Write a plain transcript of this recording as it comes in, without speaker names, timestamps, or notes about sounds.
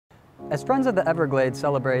As Friends of the Everglades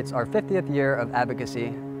celebrates our 50th year of advocacy,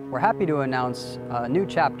 we're happy to announce a new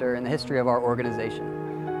chapter in the history of our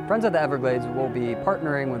organization. Friends of the Everglades will be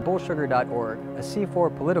partnering with Bullsugar.org, a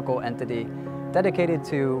C4 political entity dedicated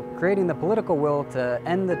to creating the political will to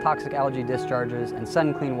end the toxic algae discharges and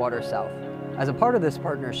send clean water south. As a part of this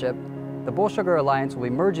partnership, the Bullsugar Alliance will be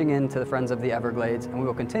merging into the Friends of the Everglades, and we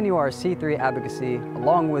will continue our C3 advocacy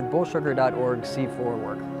along with Bullsugar.org's C4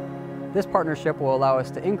 work. This partnership will allow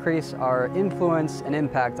us to increase our influence and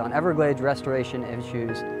impact on Everglades restoration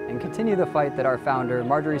issues and continue the fight that our founder,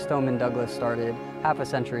 Marjorie Stoneman Douglas, started half a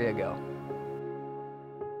century ago.